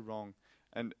so wrong.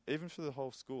 And even for the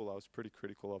whole school, I was pretty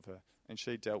critical of her. And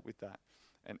she dealt with that.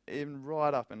 And even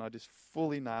right up, and I just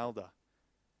fully nailed her.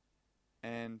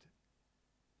 And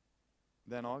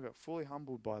then I got fully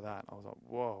humbled by that. I was like,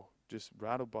 whoa, just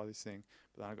rattled by this thing.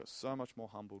 But then I got so much more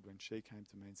humbled when she came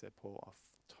to me and said, Paul, I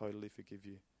totally forgive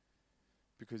you.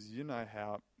 Because you know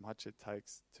how much it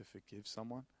takes to forgive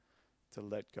someone, to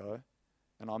let go.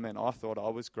 And I thought I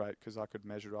was great because I could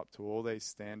measure up to all these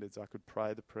standards. I could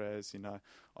pray the prayers,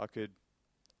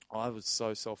 I was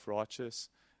so self-righteous.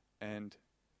 And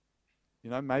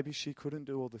maybe she couldn't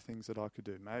do all the things that I could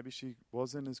do. Maybe she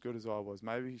wasn't as good as I was.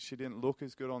 Maybe she didn't look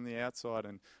as good on the outside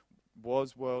and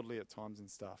was worldly at times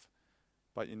and stuff.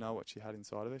 But you know what she had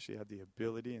inside of her? She had the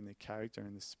ability and the character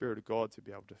and the Spirit of God to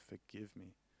be able to forgive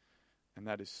me. And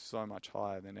that is so much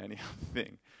higher than any other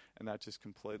thing. And that just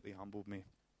completely humbled me.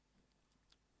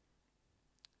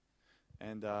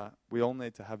 And we all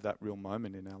need to have that real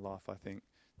moment in our life, I think,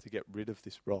 to get rid of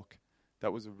this rock.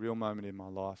 That was a real moment in my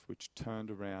life which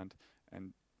turned around,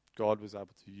 and God was able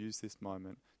to use this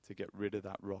moment to get rid of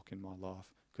that rock in my life,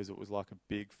 because it was like a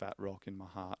big fat rock in my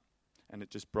heart, and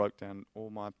it just broke down all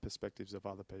my perspectives of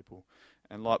other people.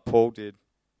 And like Paul did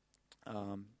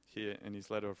here in his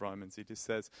letter of Romans, he just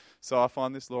says, so I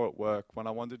find this law at work. When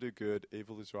I want to do good,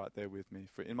 evil is right there with me.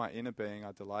 For in my inner being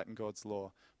I delight in God's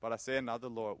law, but I see another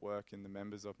law at work in the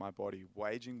members of my body,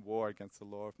 waging war against the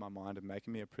law of my mind and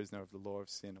making me a prisoner of the law of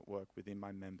sin at work within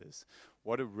my members.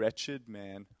 What a wretched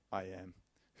man I am.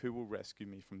 Who will rescue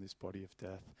me from this body of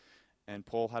death? And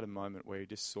Paul had a moment where he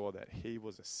just saw that he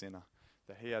was a sinner,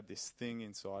 that he had this thing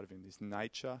inside of him, this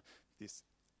nature, this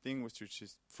thing which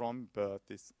is from birth,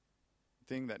 this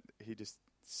thing that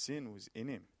sin was in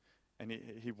him. And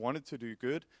he wanted to do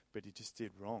good, but he just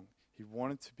did wrong. He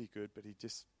wanted to be good, but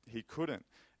he couldn't.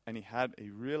 And he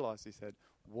realized, he said,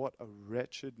 what a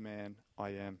wretched man I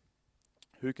am.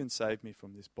 Who can save me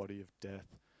from this body of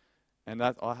death? And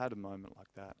I had a moment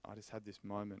like that. I just had this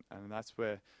moment. And that's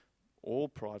where all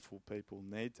prideful people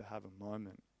need to have a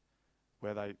moment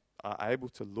where they are able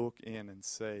to look in and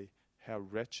see how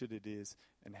wretched it is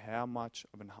and how much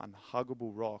of an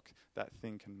unhuggable rock that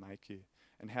thing can make you,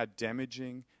 and how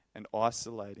damaging and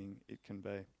isolating it can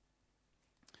be.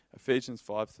 Ephesians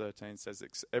 5:13 says,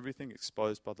 everything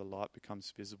exposed by the light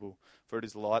becomes visible, for it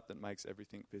is light that makes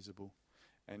everything visible.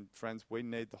 And friends, we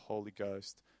need the Holy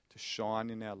Ghost to shine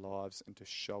in our lives and to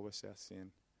show us our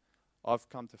sin. I've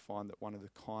come to find that one of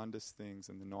the kindest things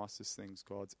and the nicest things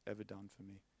God's ever done for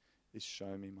me is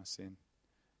show me my sin,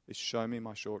 is show me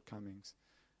my shortcomings.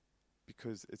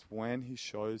 because it's when he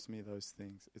shows me those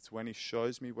things. It's when he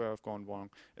shows me where I've gone wrong.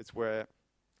 It's where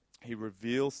he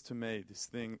reveals to me this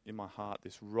thing in my heart,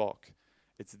 this rock.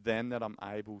 It's then that I'm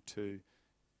able to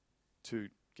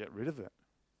get rid of it.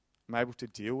 I'm able to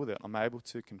deal with it. I'm able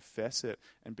to confess it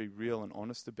and be real and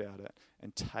honest about it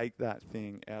and take that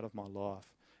thing out of my life.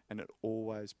 And it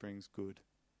always brings good.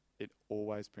 It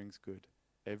always brings good.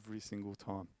 Every single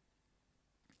time.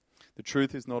 The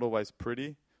truth is not always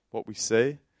pretty, what we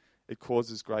see. It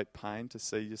causes great pain to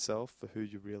see yourself for who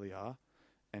you really are.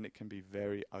 And it can be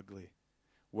very ugly.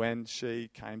 When she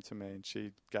came to me and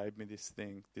she gave me this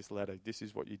thing, this letter, this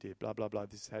is what you did, blah, blah, blah,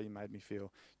 this is how you made me feel.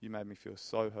 You made me feel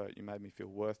so hurt. You made me feel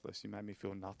worthless. You made me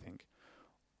feel nothing.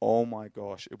 Oh my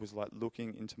gosh, it was like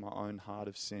looking into my own heart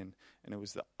of sin, and it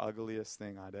was the ugliest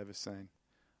thing I'd ever seen.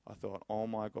 I thought, oh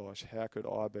my gosh, how could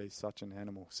I be such an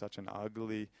animal, such an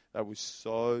ugly, that was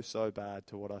so, so bad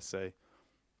to what I see.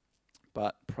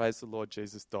 But praise the Lord,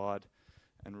 Jesus died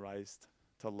and raised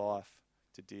to life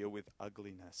to deal with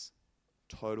ugliness.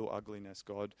 Total ugliness.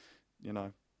 God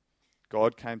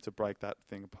came to break that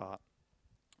thing apart.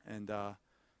 And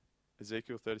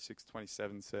Ezekiel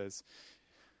 36:27 says,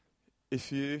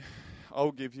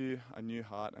 I'll give you a new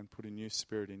heart and put a new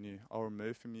spirit in you. I'll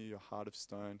remove from you your heart of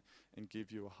stone and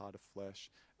give you a heart of flesh.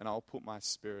 And I'll put my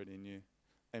spirit in you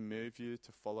and move you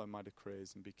to follow my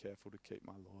decrees and be careful to keep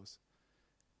my laws.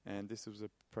 And this was a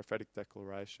prophetic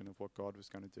declaration of what God was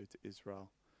going to do to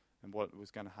Israel and what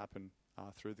was going to happen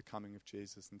through the coming of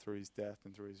Jesus and through his death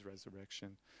and through his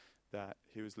resurrection, that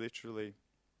he was literally,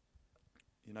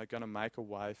 going to make a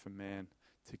way for man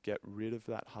to get rid of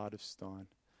that heart of stone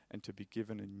and to be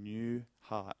given a new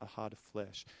heart, a heart of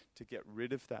flesh, to get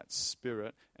rid of that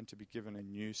spirit and to be given a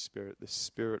new spirit, the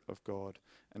Spirit of God.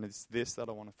 And it's this that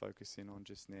I want to focus in on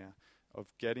just now,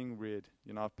 of getting rid.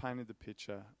 I've painted the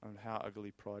picture of how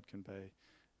ugly pride can be.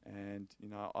 And,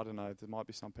 I don't know, there might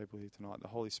be some people here tonight, the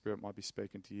Holy Spirit might be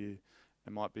speaking to you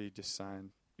and might be just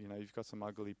saying, you've got some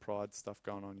ugly pride stuff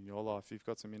going on in your life. You've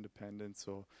got some independence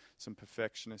or some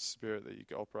perfectionist spirit that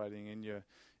you're operating in.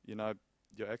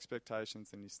 Your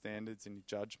expectations and your standards and your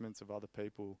judgments of other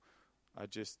people are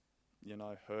just,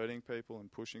 hurting people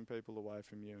and pushing people away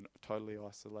from you and totally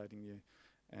isolating you.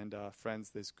 And friends,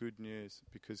 there's good news,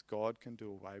 because God can do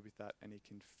away with that, and he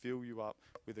can fill you up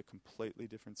with a completely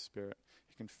different spirit.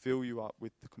 He can fill you up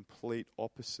with the complete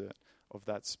opposite of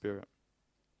that spirit.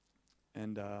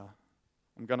 And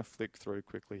I'm going to flick through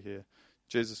quickly here.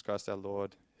 Jesus Christ our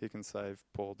Lord, he can save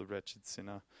Paul, the wretched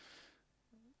sinner.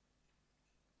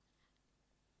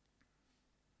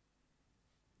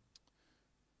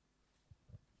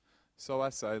 So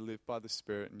I say, live by the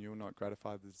Spirit, and you will not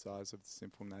gratify the desires of the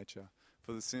sinful nature.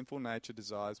 For the sinful nature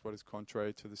desires what is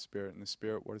contrary to the Spirit, and the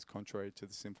Spirit what is contrary to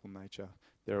the sinful nature.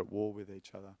 They're at war with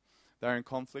each other. They're in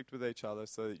conflict with each other,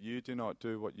 so that you do not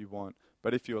do what you want.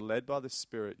 But if you are led by the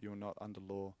Spirit, you are not under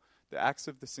law. The acts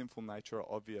of the sinful nature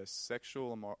are obvious: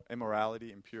 sexual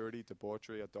immorality, impurity,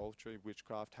 debauchery, adultery,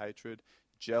 witchcraft, hatred,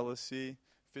 jealousy,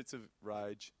 fits of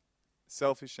rage,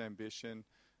 selfish ambition,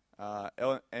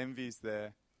 envy is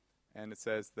there. And it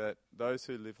says that those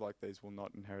who live like these will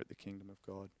not inherit the kingdom of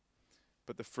God.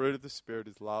 But the fruit of the Spirit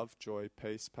is love, joy,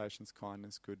 peace, patience,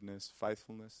 kindness, goodness,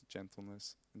 faithfulness,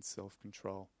 gentleness, and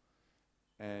self-control.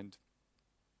 And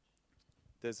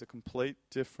there's a complete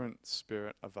different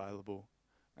spirit available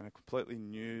and a completely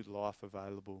new life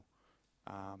available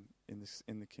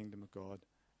in the kingdom of God.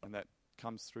 And that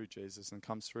comes through Jesus and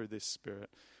comes through this Spirit.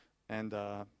 And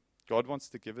God wants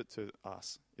to give it to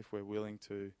us if we're willing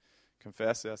to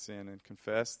confess our sin and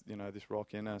confess, this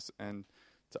rock in us, and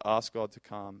to ask God to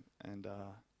come and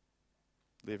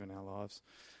live in our lives.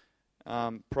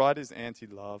 Pride is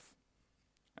anti-love.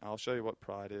 I'll show you what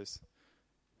pride is.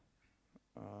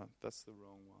 That's the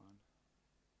wrong one.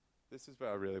 This is where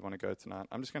I really want to go tonight.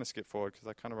 I'm just going to skip forward because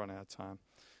I kind of run out of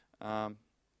time.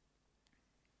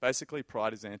 Basically,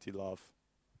 pride is anti-love.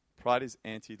 Pride is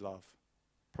anti-love.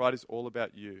 Pride is all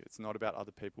about you. It's not about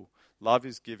other people. Love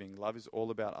is giving. Love is all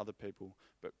about other people.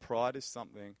 But pride is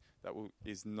something that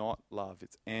is not love.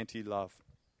 It's anti-love.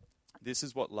 This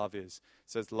is what love is.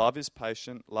 It says, love is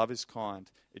patient. Love is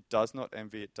kind. It does not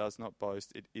envy. It does not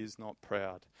boast. It is not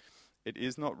proud. It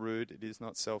is not rude. It is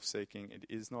not self-seeking. It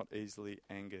is not easily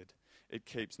angered. It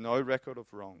keeps no record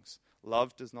of wrongs.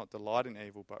 Love does not delight in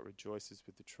evil, but rejoices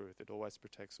with the truth. It always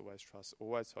protects, always trusts,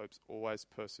 always hopes, always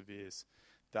perseveres.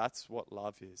 That's what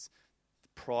love is.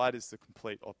 Pride is the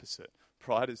complete opposite.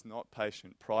 Pride is not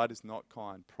patient. Pride is not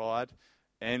kind. Pride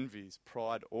envies.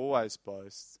 Pride always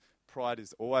boasts. Pride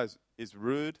is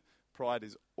rude. Pride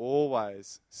is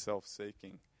always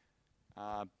self-seeking.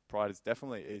 Pride is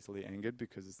definitely easily angered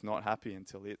because it's not happy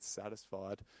until it's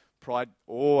satisfied. Pride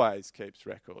always keeps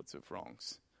records of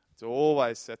wrongs. It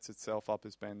always sets itself up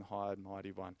as being the high and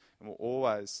mighty one, and will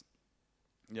always,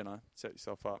 set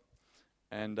yourself up.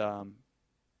 And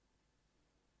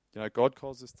God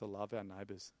calls us to love our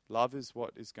neighbours. Love is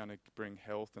what is going to bring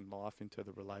health and life into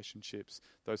the relationships,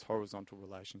 those horizontal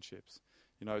relationships.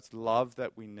 It's love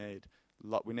that we need.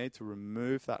 We need to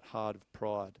remove that heart of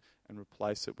pride and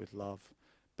replace it with love.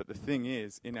 But the thing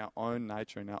is, in our own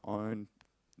nature, in our own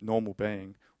normal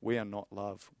being, we are not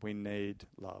love. We need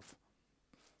love.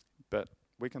 But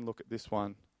we can look at this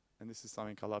one, and this is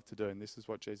something I love to do, and this is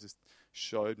what Jesus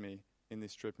showed me in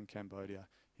this trip in Cambodia.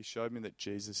 He showed me that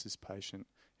Jesus is patient.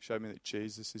 He showed me that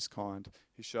Jesus is kind.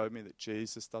 He showed me that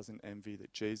Jesus doesn't envy,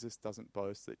 that Jesus doesn't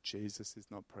boast, that Jesus is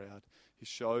not proud. He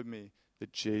showed me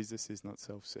that Jesus is not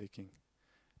self-seeking,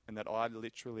 and that I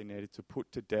literally needed to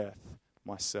put to death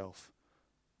myself.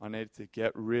 I needed to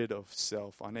get rid of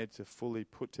self. I needed to fully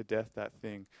put to death that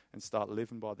thing and start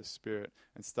living by the Spirit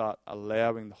and start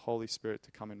allowing the Holy Spirit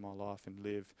to come in my life and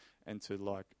live and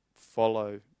to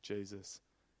follow Jesus,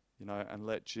 and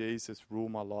let Jesus rule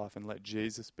my life and let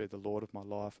Jesus be the Lord of my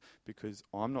life, because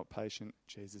I'm not patient.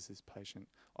 Jesus is patient.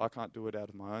 I can't do it out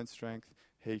of my own strength.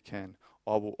 He can.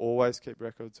 I will always keep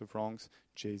records of wrongs.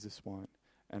 Jesus won't.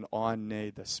 And I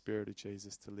need the Spirit of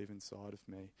Jesus to live inside of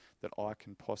me, that I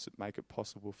can make it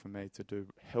possible for me to do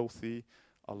healthy,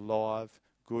 alive,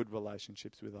 good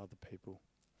relationships with other people.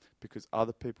 Because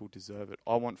other people deserve it.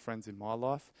 I want friends in my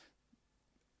life.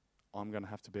 I'm going to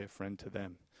have to be a friend to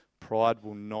them. Pride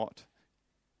will not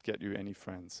get you any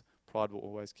friends. Pride will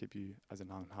always keep you as an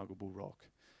unhuggable rock.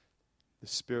 The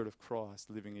Spirit of Christ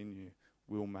living in you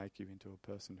will make you into a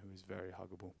person who is very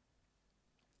huggable.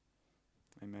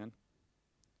 Amen.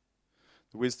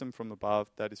 The wisdom from above,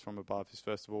 that is from above, is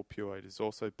first of all pure. It is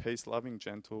also peace-loving,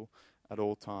 gentle at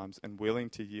all times, and willing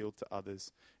to yield to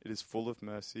others. It is full of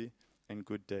mercy and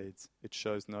good deeds. It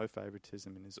shows no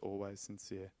favoritism and is always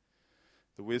sincere.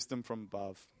 The wisdom from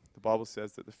above. The Bible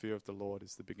says that the fear of the Lord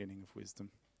is the beginning of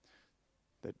wisdom.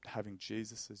 That having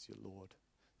Jesus as your Lord,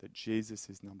 that Jesus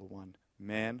is number one.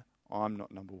 Man, I'm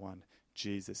not number one.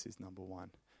 Jesus is number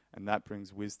one. And that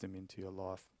brings wisdom into your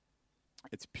life.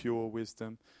 It's pure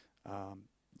wisdom.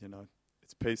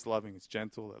 It's peace-loving, it's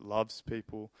gentle, it loves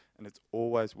people, and it's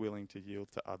always willing to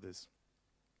yield to others.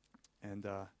 And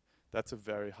that's a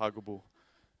very huggable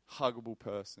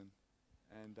person.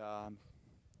 And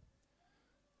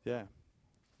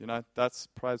that's,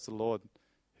 praise the Lord.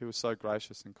 He was so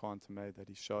gracious and kind to me that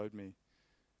he showed me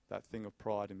that thing of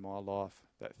pride in my life,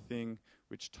 that thing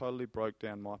which totally broke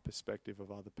down my perspective of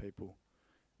other people.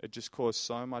 It just caused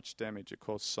so much damage. It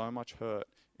caused so much hurt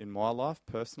in my life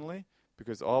personally,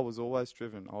 because I was always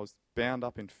driven. I was bound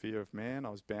up in fear of man. I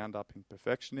was bound up in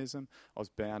perfectionism. I was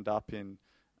bound up in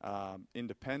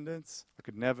independence. I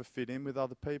could never fit in with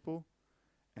other people.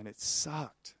 And it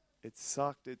sucked. It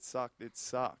sucked.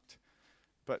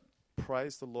 But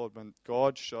praise the Lord, when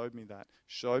God showed me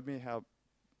how,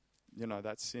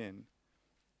 that sin,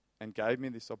 and gave me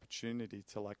this opportunity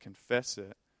to confess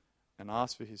it and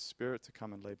ask for his Spirit to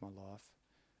come and lead my life.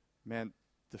 Man,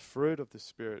 the fruit of the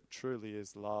Spirit truly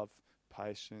is love,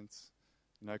 patience,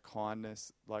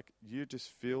 kindness. You just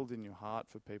filled in your heart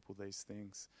for people these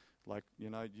things.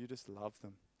 You just love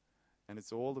them. And it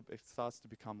starts to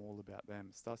become all about them.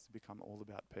 It starts to become all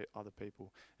about other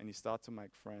people. And you start to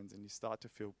make friends, and you start to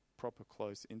feel proper,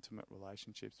 close, intimate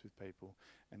relationships with people.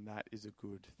 And that is a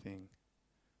good thing.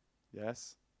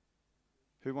 Yes?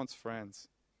 Who wants friends?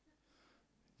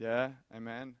 Yeah?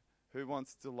 Amen? Who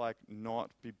wants to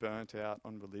not be burnt out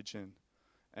on religion?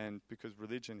 And because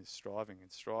religion is striving, and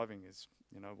striving is,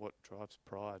 what drives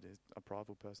pride. A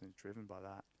prideful person is driven by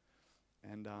that.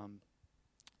 And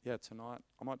tonight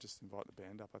I might just invite the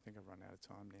band up. I think I've run out of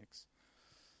time, Nix.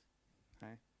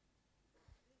 Hey,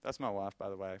 that's my wife, by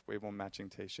the way. We wore matching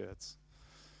t-shirts.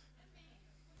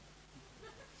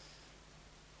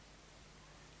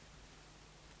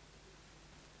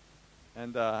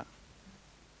 And I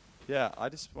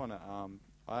just want to.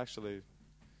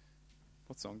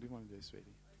 What song do you want to do,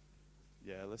 sweetie?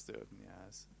 Yeah, let's do Open the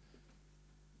Eyes.